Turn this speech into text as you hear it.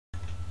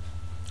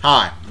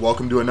Hi,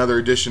 welcome to another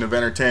edition of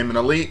Entertainment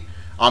Elite.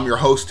 I'm your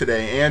host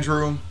today,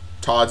 Andrew.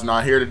 Todd's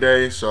not here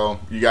today, so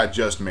you got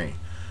just me.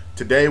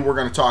 Today we're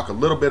going to talk a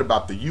little bit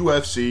about the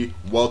UFC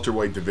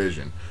welterweight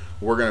division.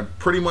 We're going to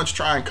pretty much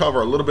try and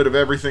cover a little bit of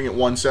everything at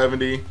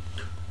 170.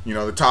 You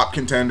know, the top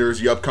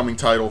contenders, the upcoming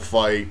title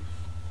fight,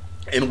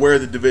 and where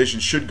the division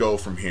should go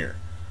from here.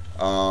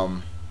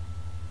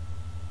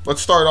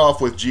 Let's start off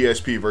with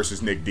GSP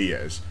versus Nick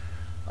Diaz.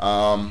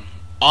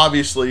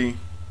 Obviously,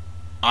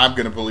 I'm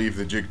going to believe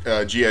that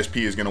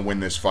GSP is going to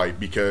win this fight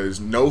because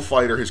no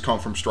fighter has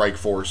come from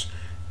Strikeforce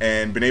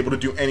and been able to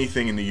do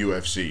anything in the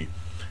UFC.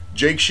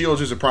 Jake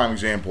Shields is a prime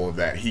example of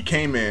that. He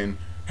came in,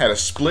 had a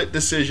split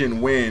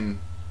decision win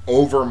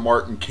over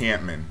Martin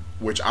Kampmann,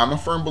 which I'm a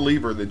firm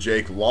believer that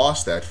Jake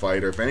lost that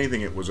fight, or if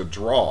anything, it was a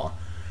draw.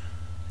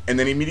 And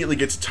then immediately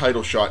gets a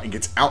title shot and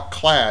gets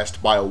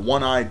outclassed by a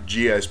one-eyed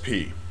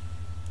GSP.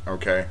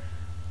 Okay?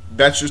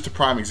 That's just a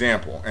prime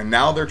example. And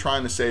now they're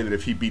trying to say that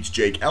if he beats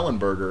Jake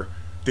Ellenberger,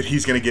 that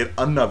he's going to get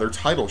another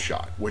title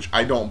shot, which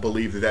I don't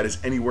believe that is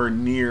anywhere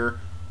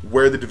near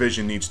where the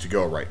division needs to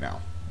go right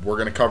now. We're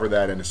going to cover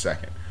that in a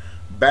second.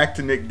 Back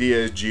to Nick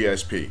Diaz,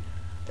 GSP.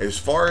 As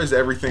far as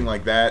everything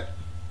like that,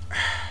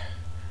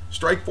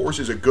 Strikeforce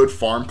is a good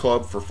farm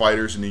club for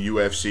fighters in the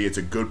UFC. It's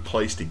a good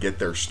place to get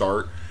their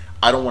start.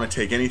 I don't want to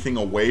take anything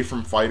away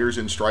from fighters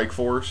in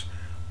Strikeforce,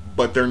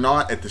 but they're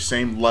not at the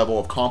same level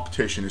of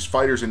competition as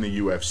fighters in the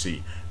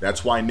UFC.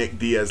 That's why Nick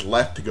Diaz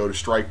left to go to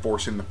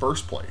Strikeforce in the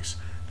first place.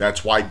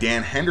 That's why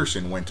Dan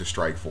Henderson went to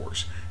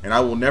Strikeforce. And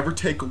I will never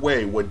take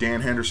away what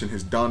Dan Henderson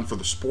has done for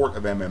the sport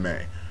of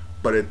MMA.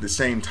 But at the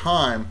same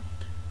time,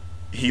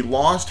 he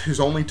lost his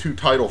only two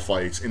title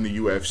fights in the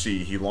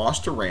UFC. He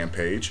lost to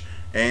Rampage,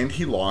 and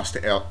he lost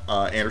to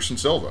Anderson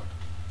Silva.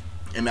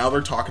 And now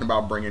they're talking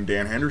about bringing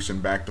Dan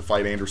Henderson back to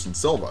fight Anderson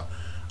Silva.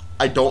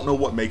 I don't know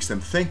what makes them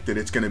think that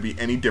it's going to be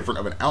any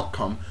different of an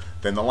outcome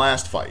than the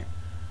last fight.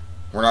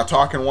 We're not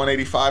talking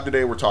 185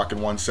 today, we're talking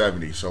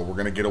 170, so we're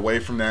going to get away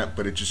from that,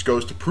 but it just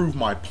goes to prove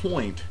my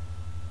point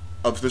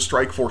of the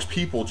Strikeforce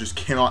people just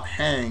cannot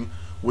hang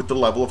with the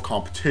level of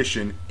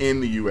competition in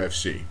the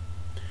UFC.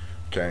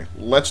 Okay,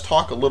 let's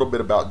talk a little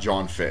bit about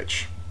Jon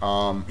Fitch.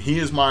 He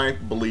is my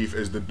belief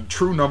is the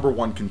true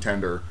 #1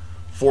 contender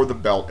for the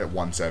belt at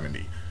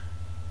 170.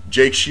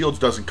 Jake Shields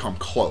doesn't come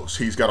close.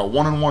 He's got a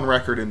 1-1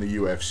 record in the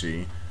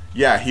UFC.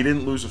 Yeah, he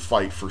didn't lose a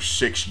fight for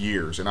 6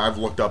 years, and I've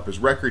looked up his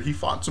record. He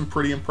fought some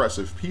pretty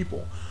impressive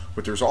people,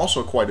 but there's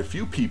also quite a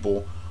few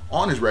people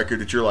on his record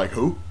that you're like,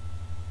 who?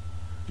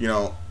 You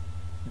know,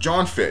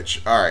 Jon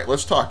Fitch. All right,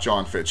 let's talk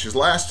Jon Fitch. His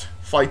last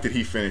fight that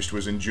he finished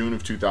was in June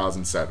of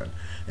 2007,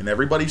 and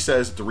everybody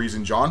says that the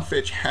reason Jon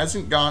Fitch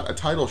hasn't got a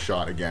title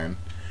shot again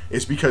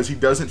is because he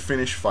doesn't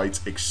finish fights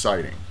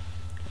exciting.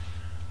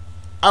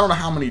 I don't know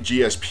how many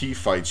GSP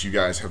fights you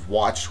guys have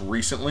watched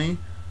recently,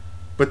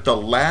 but the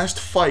last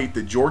fight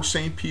that George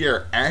St.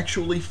 Pierre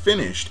actually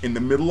finished in the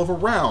middle of a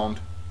round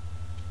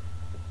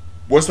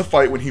was the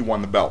fight when he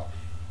won the belt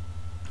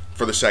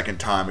for the second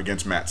time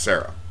against Matt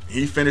Serra.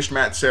 He finished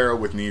Matt Serra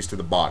with knees to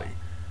the body.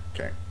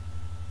 Okay,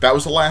 that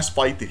was the last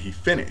fight that he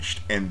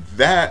finished, and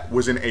that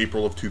was in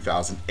April of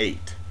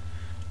 2008.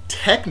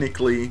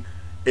 Technically,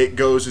 it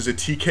goes as a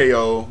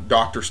TKO,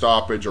 doctor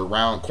stoppage, or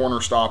round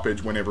corner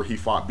stoppage whenever he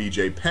fought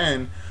BJ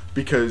Penn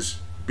because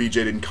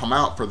BJ didn't come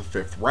out for the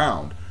 5th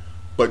round.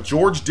 But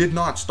George did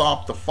not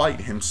stop the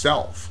fight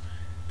himself.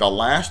 The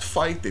last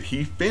fight that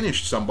he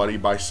finished somebody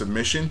by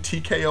submission,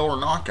 TKO, or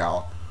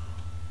knockout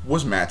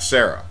was Matt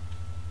Serra.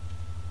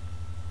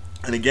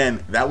 And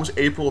again, that was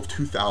April of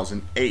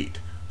 2008.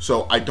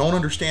 So I don't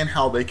understand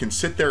how they can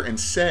sit there and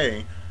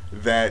say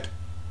that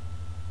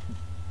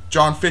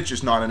Jon Fitch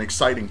is not an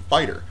exciting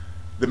fighter.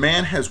 The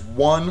man has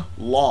one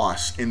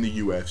loss in the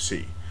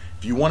UFC.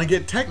 If you want to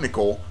get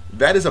technical,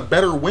 that is a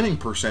better winning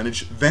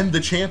percentage than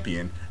the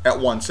champion at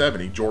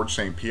 170, George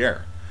St.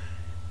 Pierre.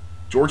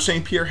 George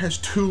St. Pierre has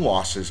 2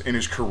 losses in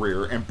his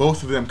career, and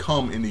both of them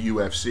come in the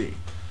UFC.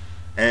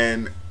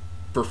 And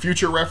for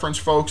future reference,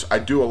 folks, I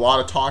do a lot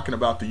of talking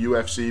about the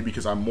UFC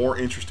because I'm more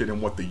interested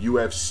in what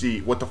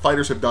the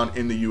fighters have done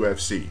in the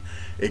UFC.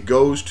 It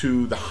goes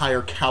to the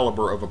higher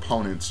caliber of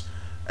opponents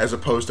as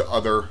opposed to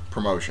other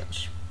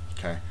promotions.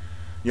 Okay.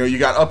 You know, you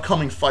got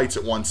upcoming fights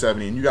at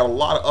 170, and you got a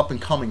lot of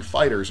up-and-coming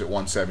fighters at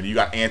 170. You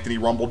got Anthony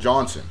Rumble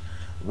Johnson.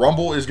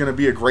 Rumble is going to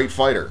be a great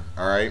fighter,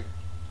 all right?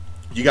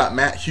 You got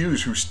Matt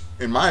Hughes, who's,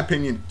 in my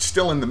opinion,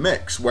 still in the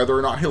mix. Whether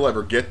or not he'll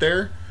ever get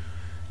there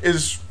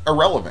is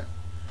irrelevant.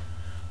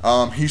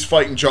 He's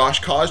fighting Josh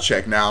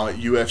Koscheck now at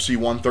UFC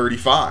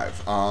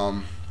 135.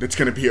 It's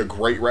going to be a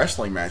great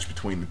wrestling match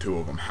between the two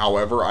of them.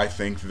 However, I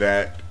think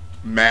that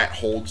Matt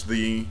holds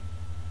the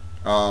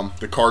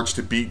cards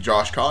to beat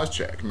Josh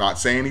Koscheck. I'm not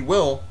saying he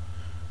will.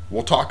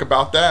 We'll talk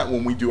about that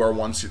when we do our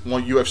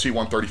UFC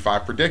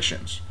 135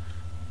 predictions.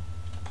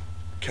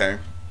 Okay.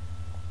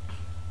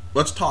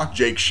 Let's talk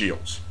Jake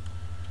Shields.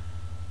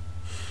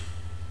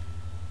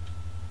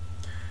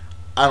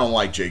 I don't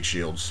like Jake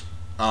Shields.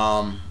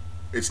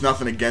 It's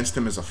nothing against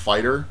him as a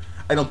fighter.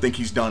 I don't think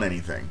he's done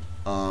anything.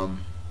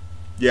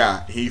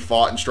 Yeah, he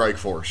fought in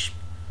Strikeforce.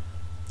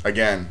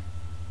 Again,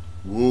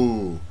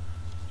 woo.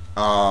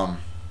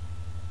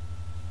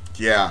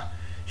 Yeah,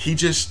 he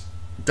just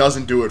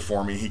doesn't do it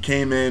for me. He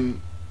came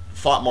in,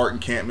 fought Martin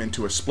Kampmann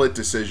to a split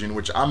decision,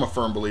 which I'm a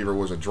firm believer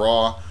was a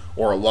draw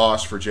or a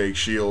loss for Jake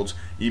Shields.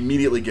 He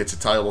immediately gets a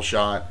title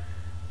shot.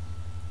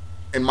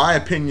 In my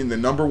opinion, the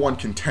number one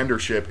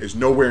contendership is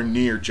nowhere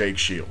near Jake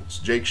Shields.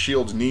 Jake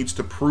Shields needs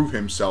to prove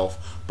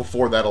himself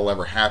before that'll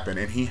ever happen,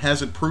 and he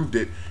hasn't proved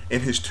it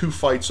in his 2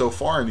 fights so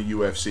far in the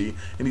UFC,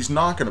 and he's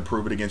not going to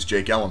prove it against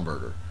Jake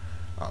Ellenberger.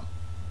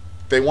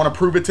 They want to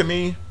prove it to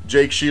me,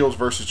 Jake Shields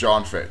versus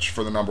Jon Fitch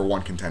for the number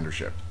one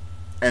contendership.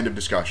 End of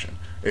discussion.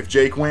 If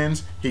Jake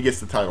wins, he gets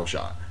the title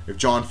shot. If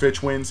Jon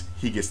Fitch wins,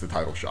 he gets the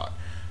title shot.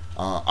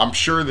 I'm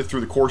sure that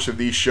through the course of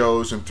these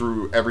shows and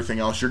through everything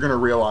else, you're going to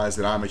realize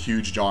that I'm a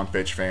huge Jon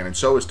Fitch fan, and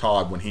so is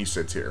Todd when he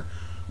sits here.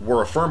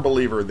 We're a firm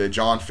believer that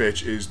Jon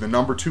Fitch is the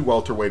number 2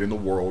 welterweight in the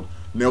world,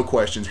 no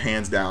questions,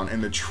 hands down,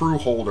 and the true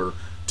holder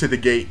to the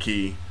gate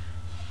key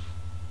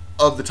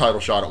of the title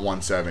shot at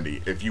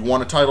 170. If you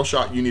want a title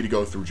shot, you need to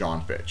go through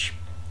Jon Fitch.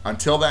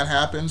 Until that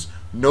happens,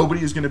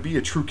 nobody is going to be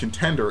a true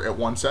contender at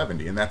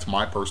 170, and that's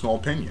my personal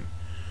opinion.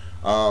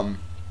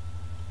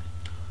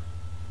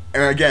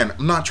 And again,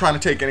 I'm not trying to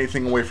take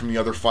anything away from the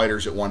other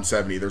fighters at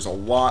 170. There's a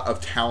lot of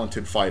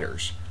talented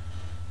fighters.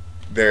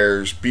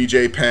 There's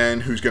BJ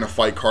Penn, who's going to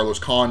fight Carlos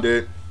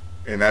Condit,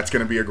 and that's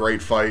going to be a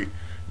great fight.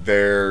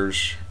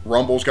 There's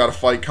Rumble's got a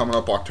fight coming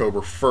up October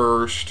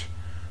 1st.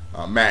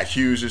 Matt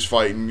Hughes is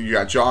fighting. You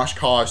got Josh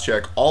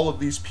Koscheck. All of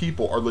these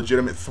people are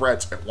legitimate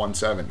threats at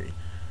 170.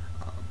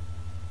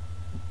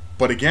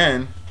 But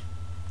again,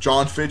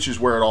 Jon Fitch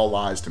is where it all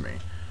lies to me.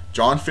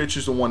 Jon Fitch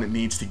is the one that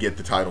needs to get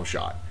the title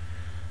shot.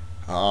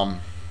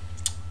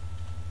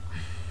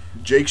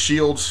 Jake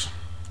Shields,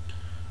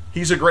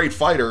 he's a great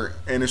fighter,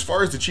 and as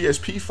far as the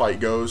GSP fight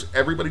goes,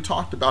 everybody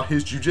talked about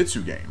his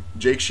jiu-jitsu game.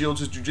 Jake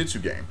Shields' jiu-jitsu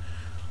game.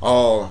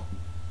 Oh,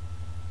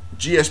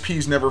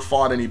 GSP's never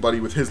fought anybody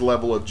with his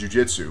level of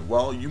jiu-jitsu.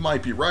 Well, you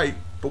might be right,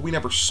 but we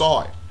never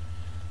saw it.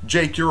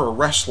 Jake, you're a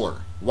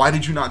wrestler. Why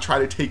did you not try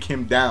to take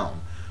him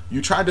down?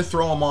 You tried to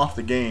throw him off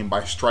the game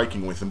by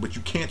striking with him, but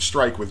you can't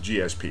strike with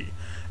GSP.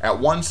 At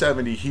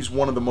 170, he's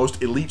one of the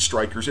most elite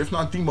strikers, if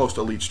not the most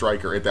elite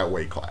striker at that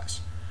weight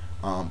class.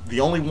 The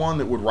only one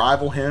that would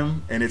rival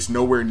him, and it's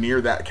nowhere near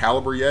that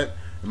caliber yet,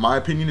 in my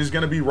opinion, is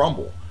going to be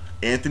Rumble.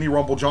 Anthony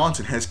Rumble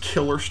Johnson has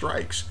killer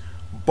strikes,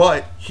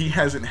 but he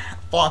hasn't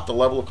fought the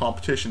level of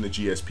competition that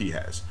GSP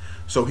has.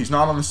 So he's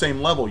not on the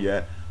same level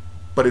yet,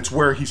 but it's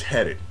where he's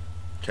headed.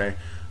 Okay,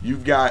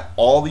 you've got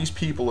all these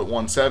people at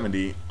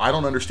 170. I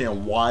don't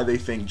understand why they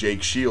think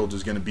Jake Shields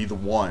is going to be the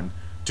one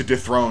to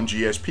dethrone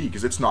GSP,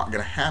 because it's not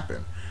going to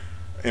happen.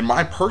 In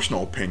my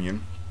personal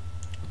opinion,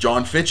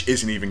 Jon Fitch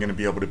isn't even going to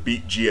be able to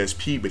beat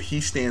GSP, but he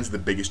stands the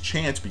biggest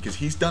chance because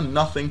he's done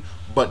nothing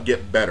but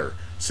get better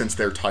since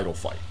their title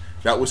fight.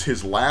 That was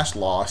his last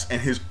loss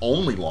and his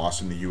only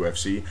loss in the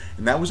UFC,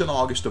 and that was in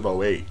August of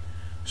 2008.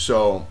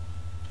 So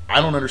I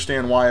don't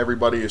understand why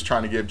everybody is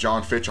trying to give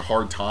Jon Fitch a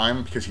hard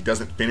time because he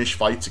doesn't finish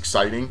fights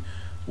exciting.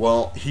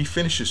 Well, he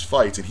finishes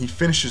fights, and he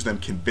finishes them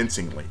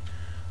convincingly.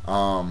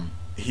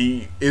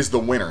 He is the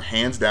winner,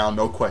 hands down,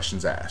 no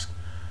questions asked.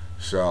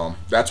 So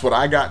that's what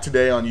I got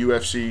today on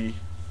UFC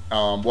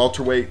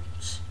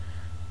welterweights.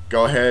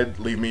 Go ahead,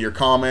 leave me your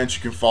comments.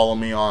 You can follow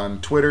me on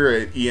Twitter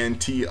at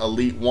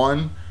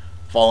ENTElite1.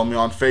 Follow me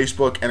on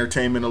Facebook,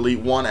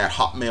 EntertainmentElite1 at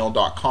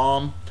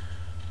hotmail.com.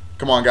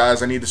 Come on,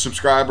 guys, I need the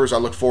subscribers. I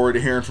look forward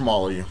to hearing from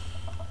all of you.